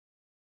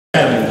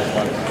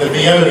the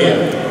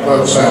Veolia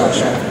World Solar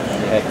Challenge.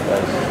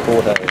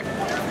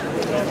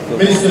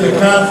 Minister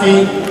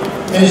McCarthy,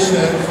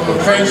 Minister for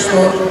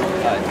Transport,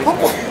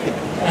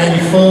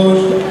 Andy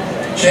Ford,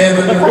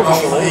 Chairman of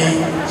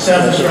the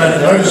South Australian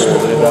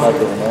Motorsport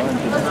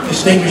Board,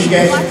 distinguished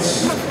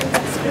guests,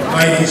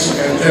 ladies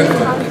and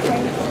gentlemen.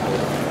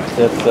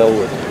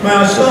 May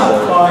I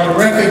start by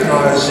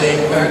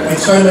recognising that with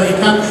so many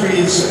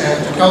countries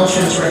and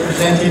cultures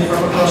represented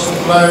from across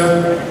the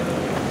globe,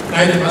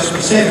 and it must be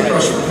said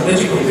across the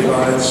political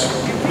divides,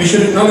 we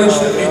should acknowledge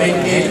that we meet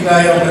here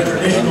today on the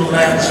traditional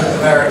lands of the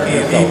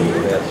Larrakia people,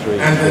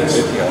 and that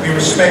we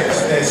respect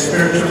their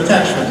spiritual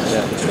attachment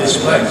to this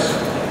place.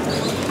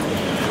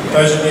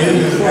 Those of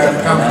you who have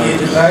come here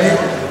today,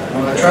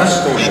 I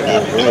trust,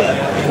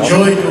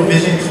 enjoyed your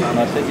visit,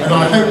 and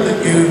I hope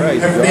that you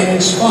have been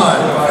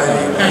inspired by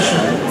the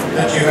passion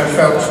that you have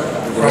felt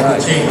from the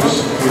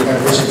teams you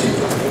have visited.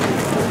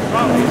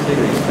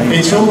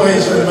 It's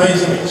always an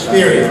amazing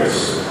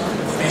experience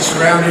to be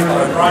surrounded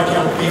by bright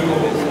young people,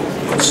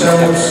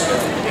 themselves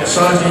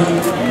excited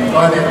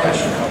by their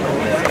passion,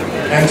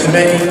 and to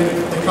many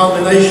the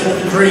culmination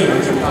of the dream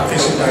to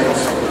participate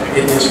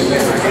in this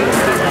event.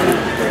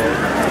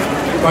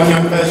 One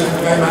young person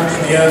came up to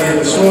me earlier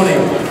this morning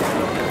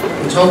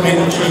and told me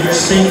that she had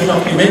seen a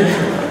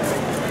documentary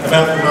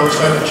about the World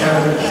Solar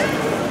Challenge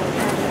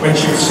when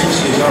she was 6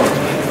 years old.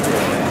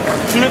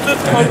 And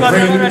had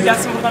dreamed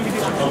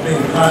of being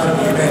part of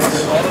the event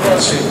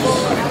since.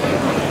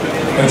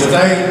 And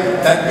today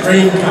that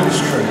dream comes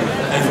true,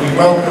 and we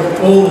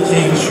welcome all the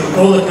teams from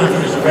all the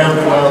countries around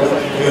the world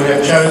who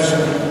have chosen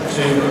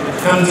to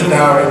come to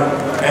Darwin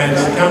and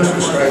to come to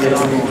Australia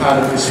to be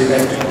part of this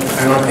event,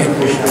 and I think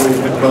we should all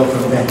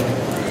welcome them.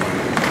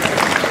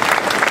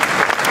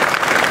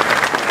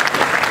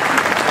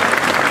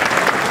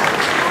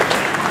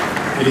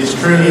 It is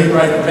truly a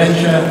great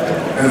adventure,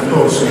 and of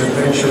course an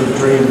adventure of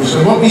dreams.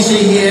 So what we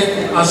see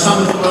here are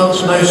some of the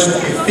world's most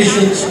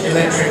efficient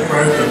electric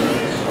road buildings.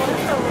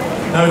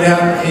 No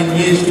doubt in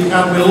years to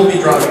come we'll all be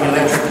driving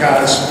electric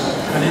cars,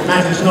 and it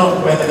matters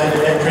not whether that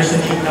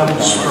electricity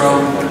comes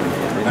from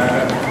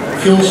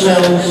fuel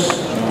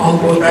cells,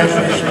 onboard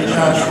batteries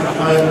recharged from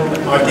home,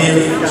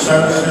 ideally from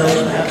solar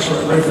cells, perhaps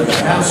on the roof of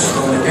the house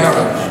or the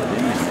garage.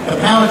 The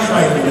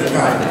powertrain in the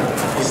car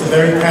is the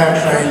very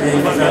powertrain being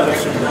developed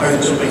and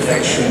honed to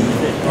perfection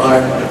by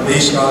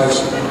these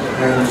guys,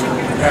 and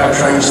the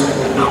powertrains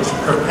that will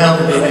propel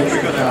the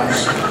electric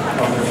cars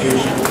of the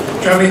future.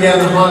 Travelling down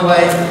the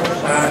highway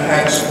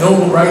at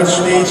normal road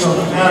speeds on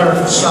the power of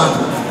the sun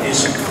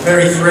is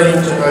very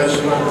thrilling to those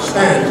who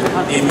understand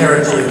the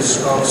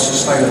imperatives of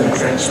sustainable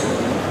transport.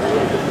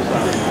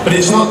 But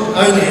it's not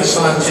only a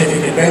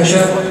scientific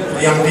adventure for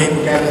the young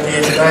people gathered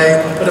here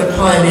today, but a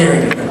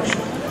pioneering adventure.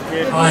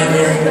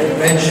 Pioneering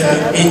adventure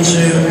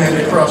into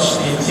and across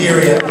the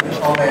interior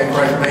of our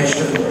great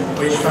nation,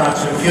 which far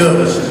too few of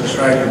us as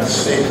Australians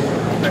see.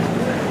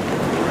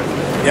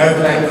 The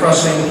overland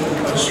crossing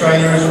of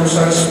Australia is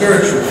also a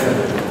spiritual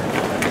journey.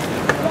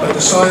 But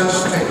the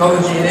science,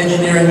 technology and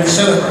engineering we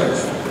celebrate,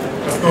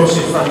 of course,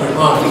 is front of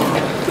mind.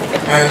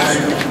 And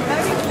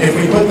if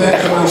we put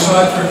that to one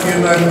side for a few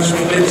moments,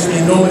 we glimpse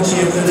the enormity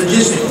of the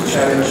logistical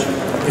challenge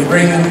in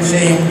bringing the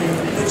team,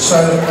 its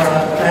solar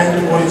car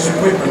and all its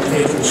equipment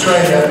here to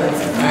Australia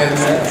and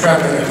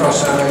travelling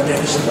across our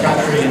magnificent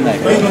country,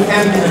 or even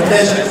camping in the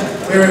desert,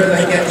 wherever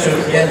they get to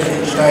at the end of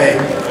each day,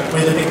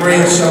 with a degree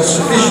of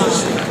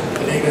self-sufficiency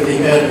that even the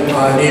early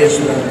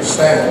pioneers would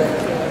understand.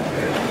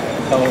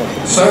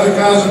 Solar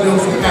cars are built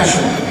for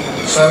passion.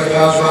 Solar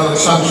cars run on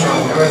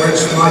sunshine. However,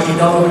 it's the mighty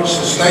dollar which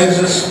sustains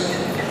us,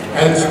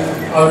 and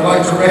I would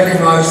like to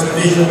recognise the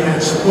vision and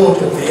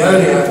support of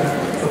Veolia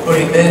for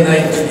putting their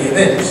name to the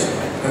event,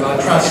 and I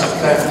trust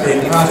that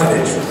being part of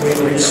it we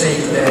will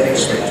exceed their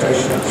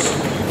expectations.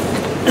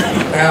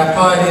 Our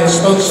pioneer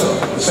sponsor,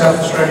 the South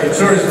Australian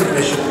Tourism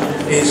Commission,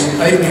 is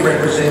ably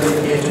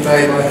represented here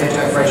today by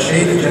Hitaf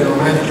Rashid, the General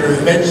Manager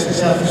of Events in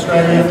South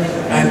Australia,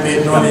 and we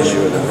acknowledge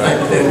and thank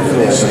them for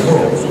their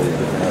support.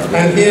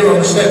 And here on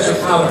the steps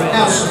of Parliament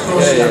House, of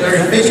course, is a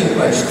very fitting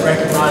place to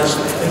recognise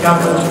the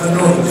government of the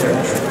Northern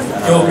Territory,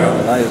 your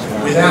government,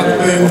 without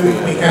whom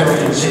we cannot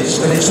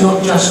exist. And it's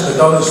not just the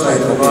dollars they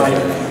provide,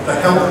 the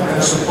help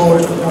and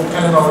support of Port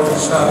Cannavale and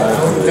the staff of the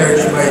Northern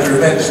Territory major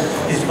events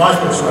is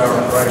vital to our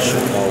operation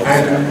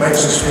and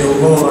makes us feel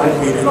more like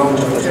we belong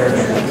to the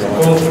territory.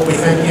 Well, we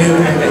thank you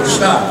and its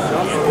staff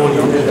for all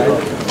you do.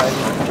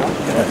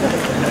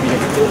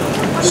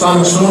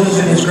 Simon Saunders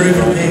and his group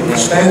of vehicle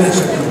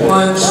standards and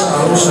compliance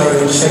are also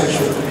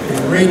essential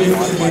ingredient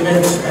to the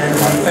event, and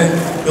we thank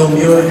Bill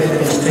Muir and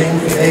his team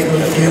for their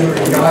good humour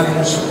in guiding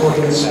and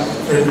supporting us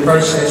through the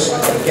process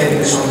of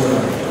getting us on the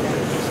road.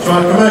 To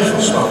our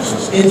commercial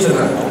sponsors,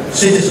 Interno,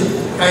 Citizen,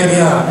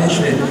 KBR,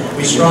 Michelin,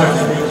 we strive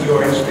to meet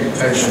your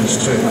expectations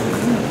too.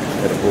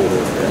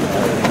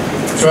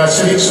 To our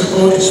civic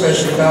support,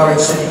 especially Darwin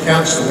City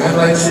Council and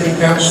Adelaide City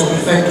Council, we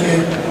thank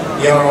you.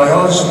 The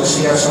RIOs and the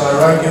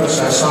CSIRO give us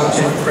our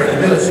scientific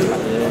credibility.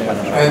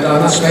 And I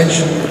must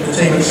mention the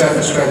team at South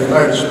Australian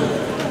Motorsport.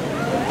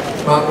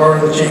 Mark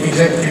Warren, the Chief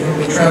Executive, will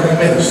be travelling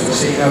with us to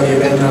see how the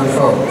event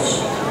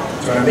unfolds.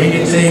 To our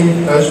media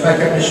team, those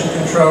back at Mission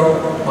Control,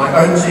 my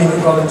own team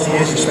of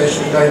volunteers,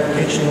 especially David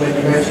Kitchen and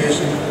Wendy Matthews,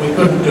 we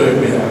couldn't do it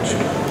without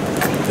you.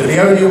 The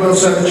Veolia World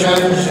Solar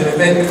Challenge is an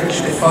event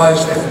which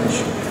defies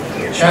definition.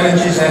 It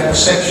challenges our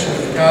perception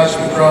of the cars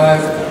we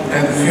drive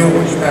and the fuel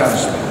which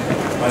powers them.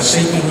 By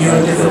seeking new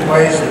and different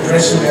ways of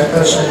addressing our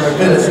personal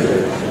mobility,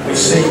 we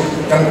see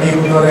young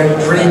people not only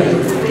dreaming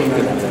of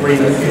a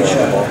greener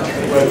future,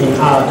 working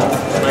hard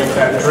to make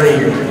that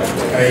dream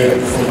a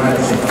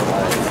formality.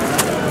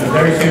 In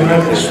very few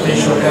moments we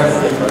shall have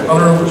the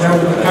Honourable Gerry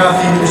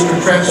McCarthy, Minister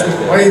of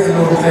Transport, wave the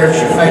Northern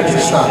Territory flag to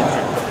start.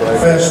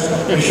 First,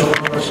 we shall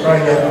honour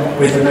Australia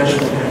with the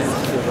national anthem.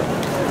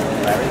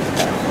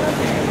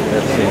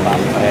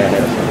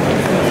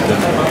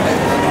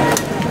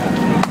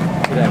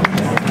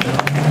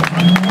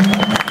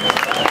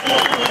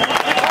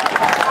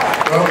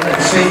 Well, you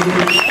can see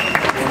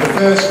the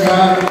first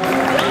guard,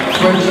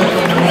 20 of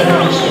the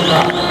Minister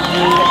Gerry.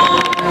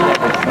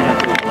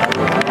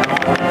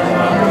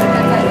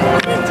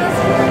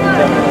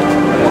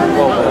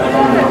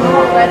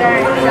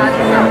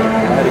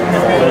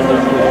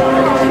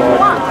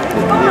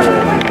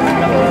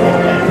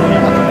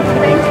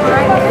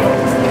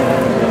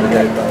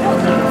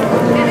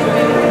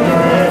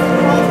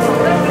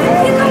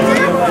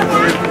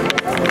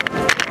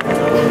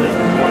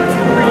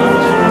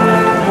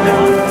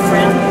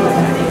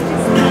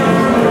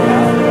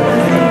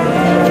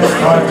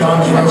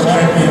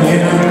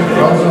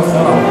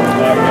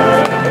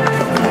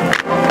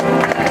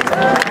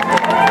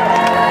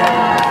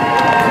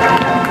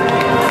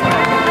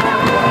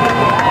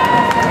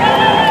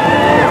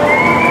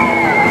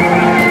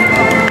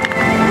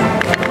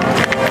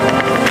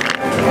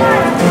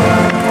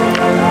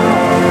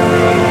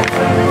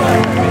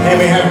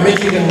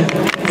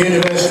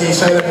 University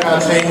solar car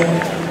team,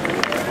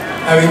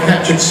 having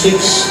captured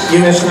 6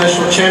 US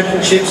national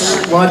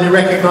championships, widely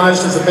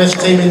recognised as the best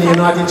team in the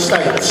United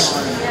States.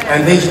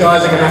 And these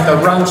guys are going to have to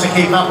run to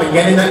keep up and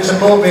get in that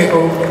support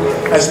vehicle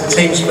as the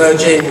teams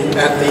merge in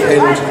at the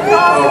end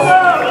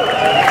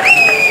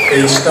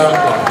of the start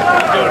line.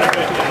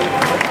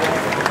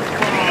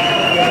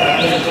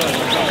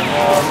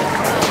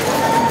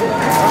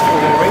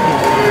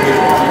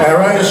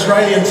 Our own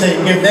Australian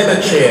team, give them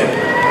a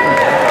cheer.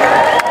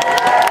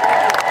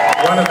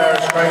 One of our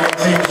Australian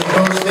teams, of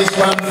course, this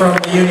one from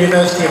the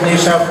University of New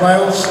South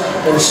Wales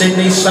in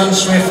Sydney,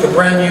 SunSwift, a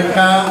brand new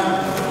car,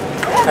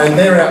 and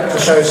they're out to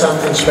show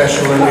something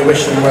special and we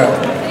wish them well.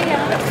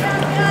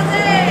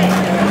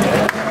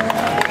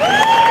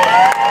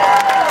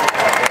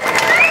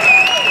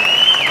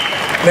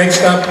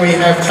 Next up we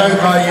have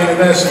Tokai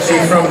University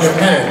from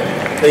Japan,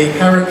 the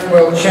current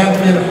world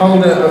champion,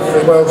 holder of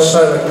the World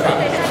Solar Cup.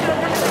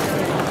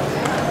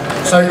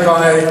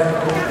 Tokai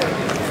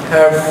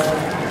have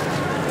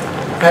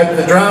had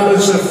the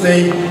dramas of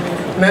the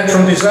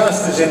natural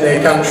disasters in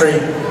their country,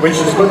 which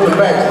has put them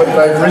back, but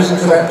they've risen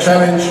to that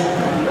challenge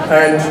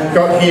and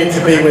got here to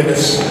be with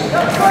us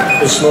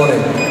this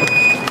morning.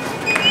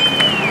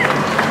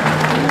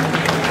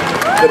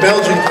 The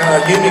Belgian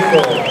car,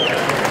 Unicorn,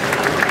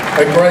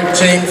 a great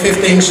team,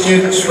 15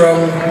 students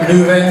from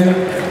Louvain,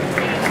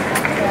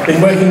 been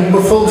working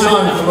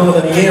full-time for more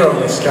than a year on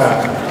this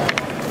car.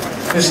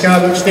 This car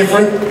looks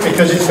different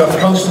because it's got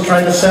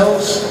concentrator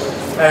cells,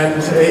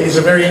 and it is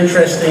a very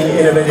interesting,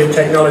 innovative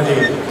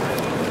technology.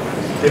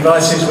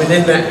 Devices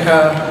within that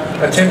car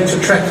attempt to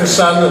track the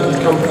sun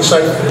and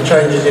compensate for the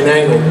changes in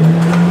angle.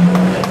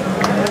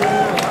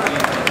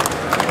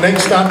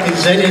 Next up is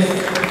Zenith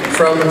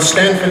from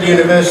Stanford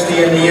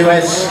University in the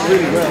US,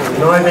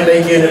 an Ivy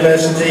League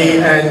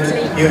university,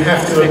 and you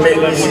have to admit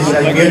this is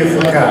a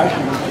beautiful car.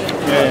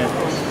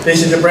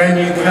 This is a brand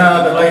new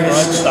car, the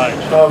latest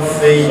of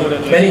the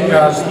many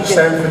cars that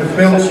Stanford have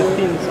built,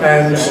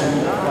 and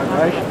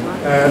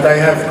they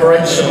have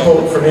great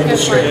support from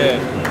industry.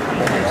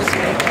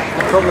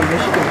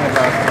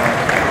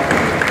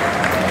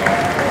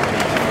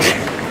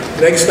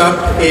 Next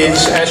up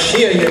is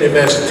Ashia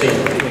University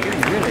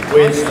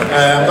with,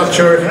 I'm not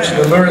sure if it's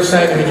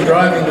Nomura-san who's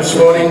driving this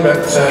morning,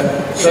 but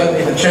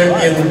certainly the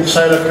champion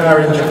solar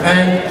car in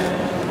Japan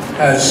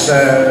has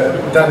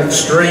done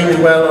extremely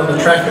well on the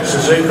track at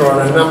Suzuka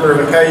on a number of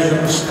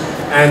occasions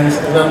and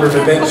a number of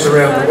events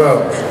around the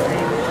world.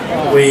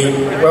 We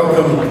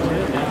welcome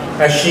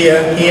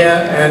Ashia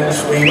here, and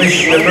we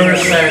wish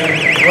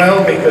Nomura-san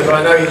well, because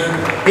I know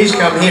he's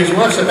come here. His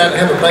wife's about to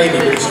have a baby,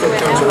 but he still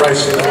comes to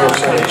race in the World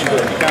Solar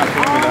Challenge.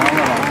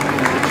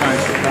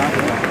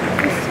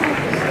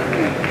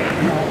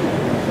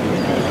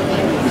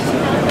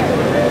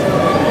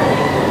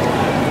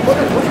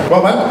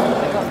 What one?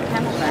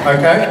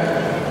 Okay.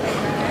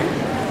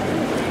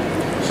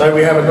 So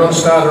we have a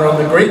non-starter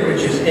on the grid,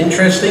 which is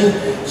interesting.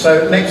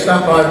 So next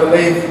up, I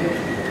believe,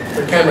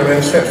 the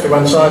cameraman steps to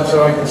one side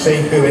so I can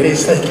see who it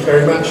is. Thank you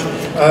very much.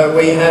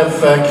 We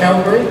have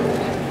Calgary.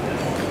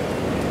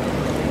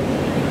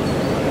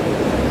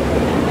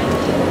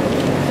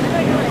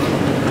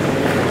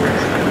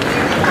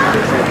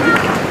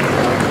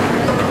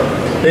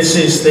 This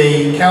is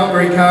the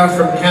Calgary car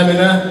from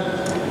Canada,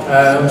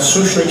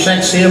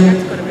 Axiom,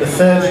 the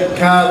third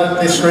car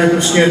that this group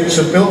of students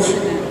have built,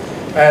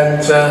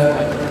 and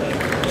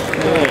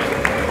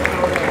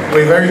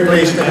we're very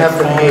pleased to have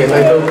them here.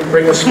 They will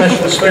bring a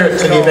special spirit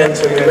to the event,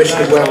 and we wish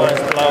them well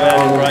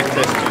on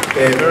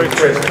their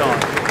trip.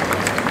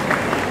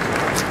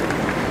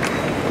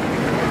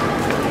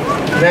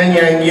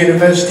 Nanyang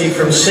University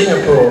from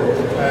Singapore,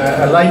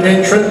 a late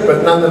entrant,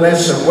 but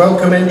nonetheless a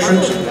welcome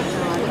entrant.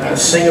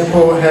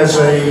 Singapore has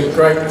a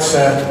great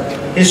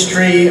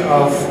history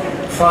of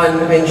fine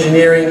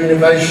engineering,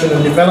 innovation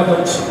and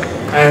development,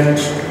 and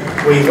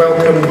we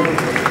welcome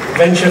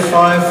Venture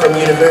 5 from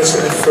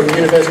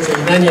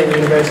Nanyang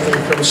University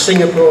from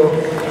Singapore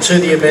to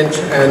the event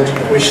and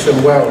wish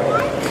them well.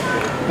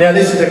 Now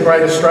this is a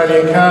great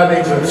Australian car,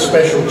 needs a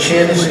special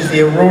cheer. This is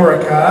the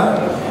Aurora car,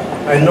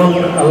 a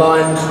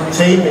non-aligned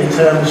team in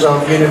terms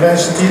of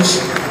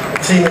universities,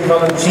 a team of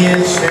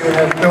volunteers who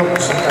have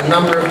built a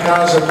number of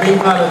cars and been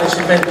part of this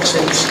event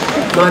since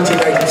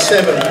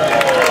 1987.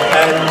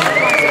 And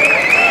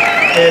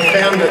their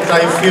founder,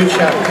 Dave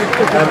Future,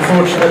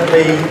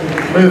 unfortunately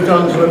moved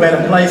on to a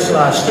better place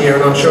last year,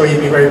 and I'm sure you'd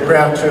be very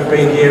proud to have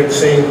been here and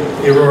seen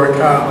the Aurora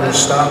car on the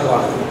start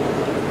line.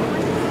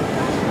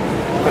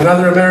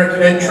 Another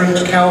American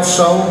entrant, Cal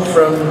Sol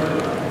from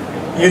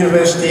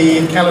University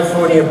of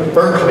California,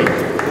 Berkeley.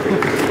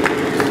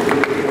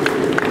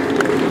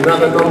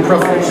 Another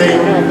non-profit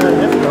team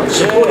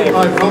supported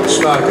by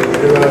Volkswagen,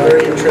 who are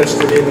very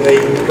interested in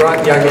the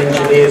bright young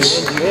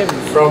engineers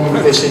from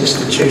this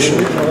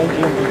institution.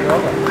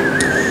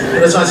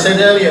 But as I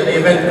said earlier, the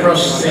event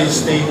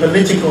crosses the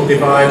political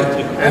divide,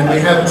 and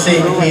we have a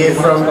team here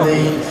from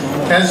the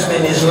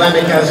Kazvin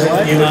Islamic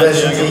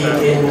University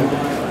in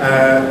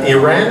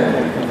Iran,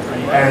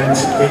 and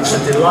it's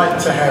a delight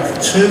to have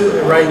two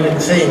Iranian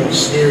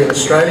teams here in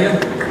Australia.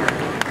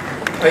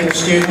 8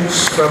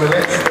 students from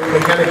electrical,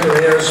 mechanical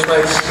and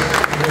aerospace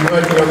have been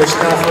working on this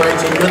car for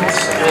 18 months,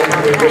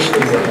 and we wish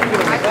them well.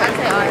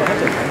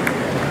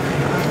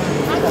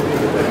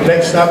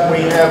 Next up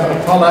we have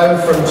Apollo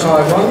from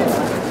Taiwan.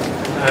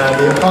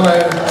 The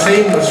Apollo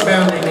team was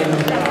founded in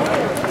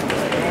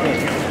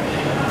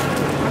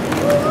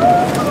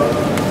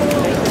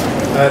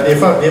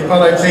the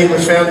Apollo team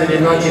was founded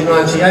in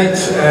 1998,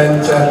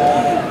 and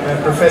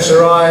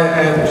Professor I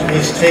and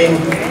his team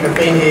have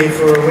been here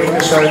for a week or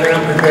so now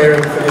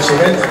preparing for this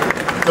event.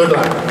 Good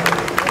luck.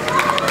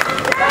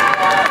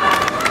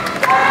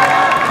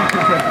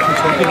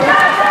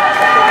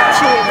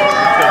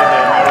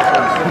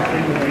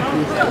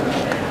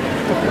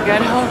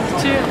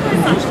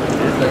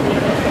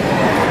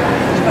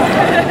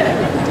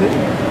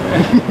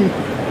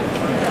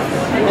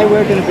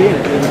 We're going to be in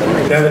it.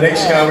 Now the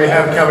next car we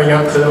have coming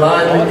up to the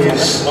line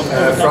is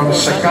from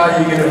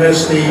Sakarya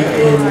University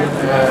in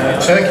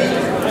Turkey.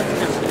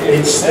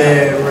 It's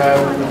their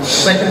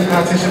second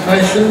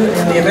participation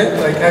in the event.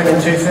 They came in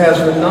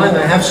 2009.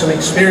 They have some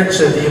experience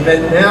of the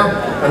event now,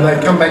 and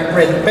they've come back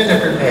better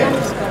prepared.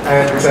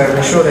 And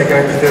we're sure they're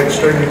going to do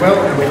extremely well,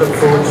 and we look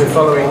forward to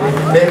following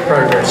their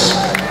progress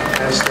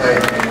as they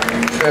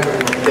travel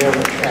down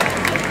the track.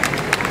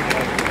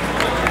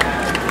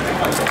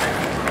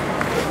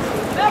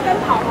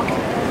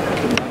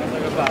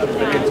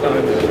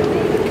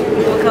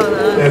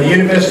 Now the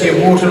University of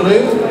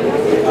Waterloo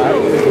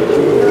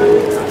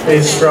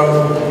is from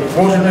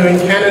Waterloo in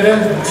Canada.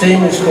 The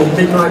team is called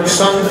Midnight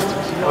Sun.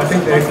 I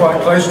think they're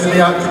quite close to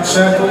the Arctic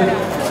Circle.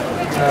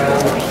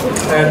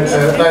 And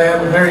they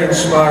have a very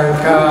inspiring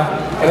car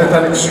and have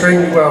done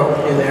extremely well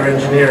in their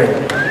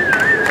engineering.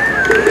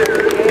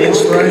 The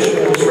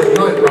inspiration was from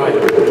Knight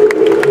Rider,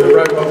 the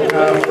robot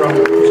car from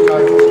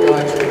Hitchhiker's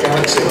Guide to the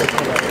Galaxy.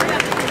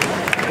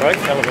 Right,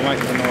 that was a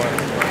nice one.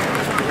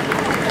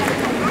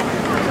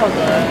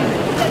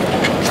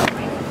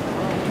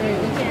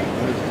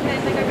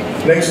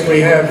 Next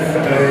we have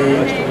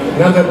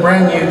another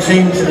brand new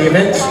team to the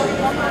event,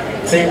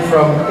 team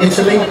from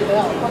Italy,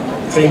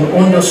 team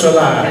Ondo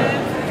Solare.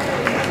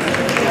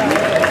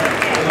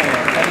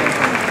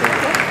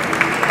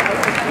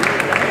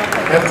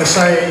 I have to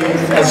say,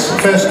 as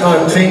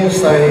first-time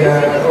teams, they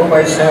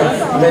always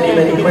have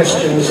many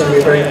questions, and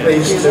we're very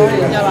pleased to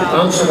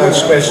answer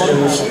those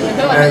questions.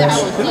 And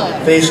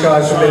these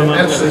guys have been an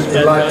absolute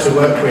delight to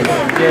work with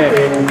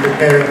in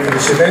preparing for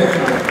this event,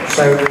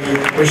 so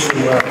we wish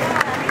them well.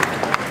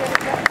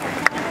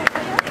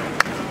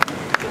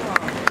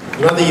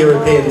 Another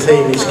European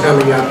team is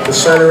coming up, the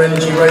Solar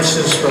Energy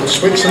Racers from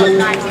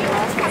Switzerland,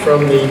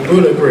 from the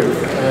Bula Group,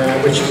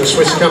 which is a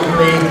Swiss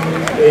company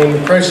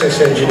in process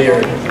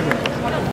engineering.